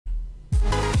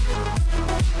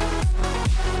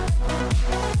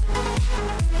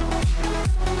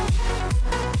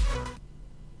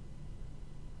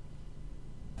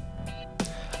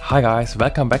Hi guys,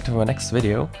 welcome back to our next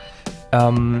video.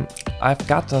 I've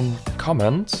got a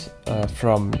comment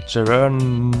from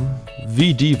Jeroen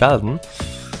VD Welden.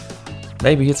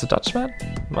 Maybe he's a Dutchman?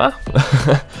 Ah.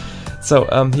 So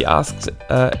he asked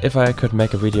if I could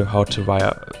make a video how to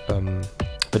wire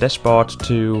the dashboard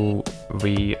to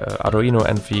the Arduino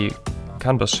and the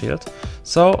CAN bus shield.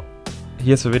 So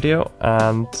here's the video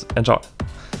and enjoy.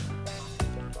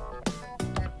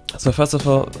 So first of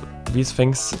all, these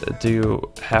things do you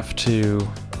have to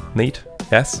need?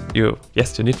 Yes, you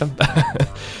need them.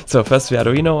 So first the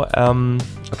Arduino.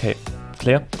 Okay,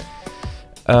 clear.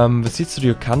 The Seed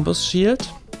Studio CAN bus shield.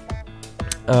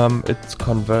 It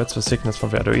converts the signals from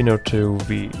the Arduino to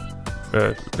the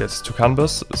to CAN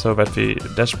bus, so that the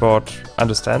dashboard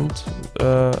understands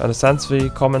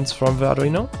the commands from the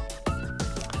Arduino.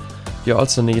 You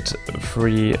also need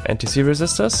 3 NTC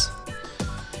resistors.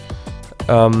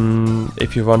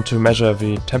 If you want to measure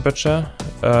the temperature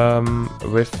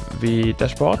with the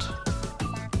dashboard,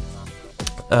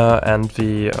 and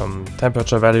the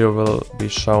temperature value will be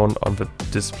shown on the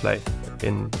display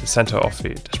in the center of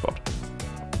the dashboard.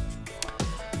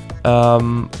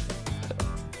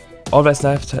 Always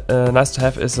nice to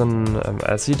have is an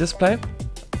LCD display.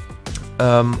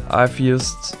 I've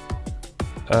used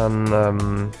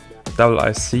an double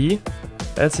IC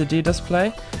LCD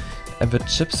display, and the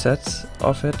chipset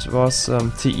of it was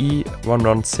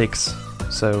TE116.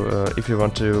 So if you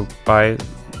want to buy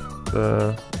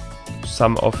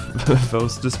some of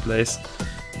those displays,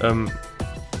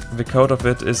 the code of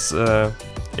it is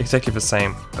exactly the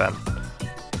same then.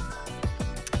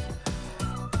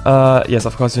 Yes,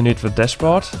 of course you need the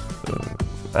dashboard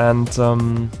and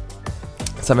some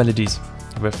LEDs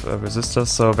with resistors,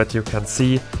 so that you can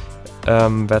see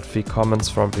that the commands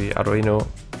from the Arduino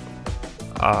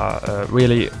are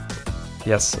really,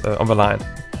 yes, on the line.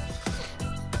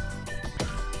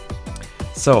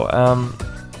 So,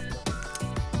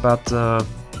 but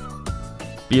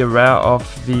be aware of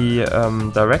the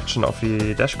direction of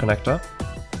the dash connector,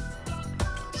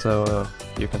 so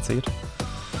you can see it.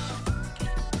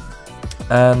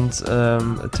 And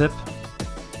a tip,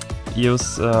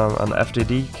 use an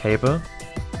FDD cable,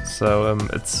 so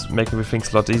it's making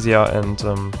things a lot easier, and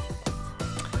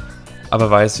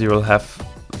otherwise you will have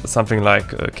something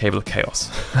like cable chaos.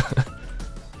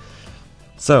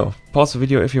 So, pause the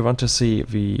video if you want to see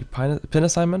the pin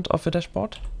assignment of the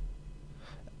dashboard,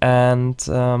 and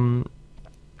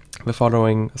the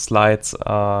following slides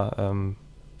are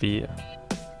the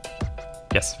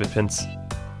pins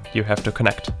you have to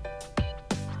connect.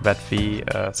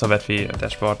 So that the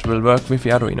dashboard will work with the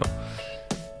Arduino.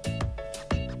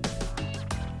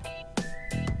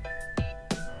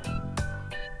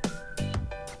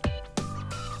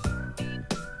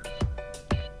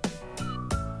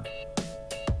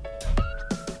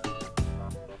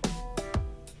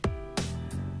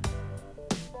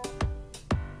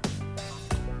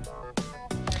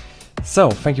 So,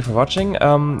 thank you for watching.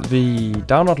 The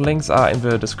download links are in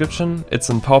the description. It's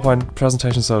a PowerPoint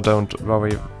presentation, so don't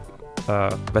worry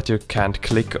that you can't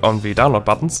click on the download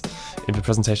buttons. In the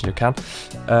presentation you can.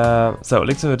 So,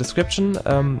 links in the description.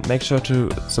 Make sure to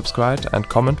subscribe and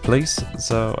comment, please.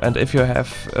 So, and if you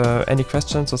have any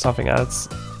questions or something else,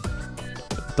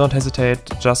 don't hesitate,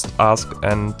 just ask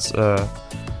and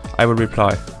I will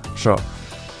reply, sure.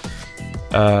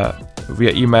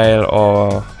 Via email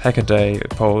or Hackaday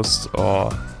post or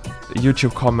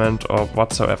YouTube comment or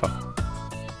whatsoever.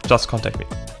 Just contact me.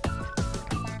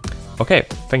 Okay,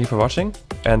 thank you for watching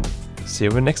and see you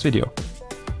in the next video.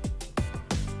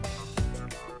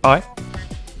 Bye!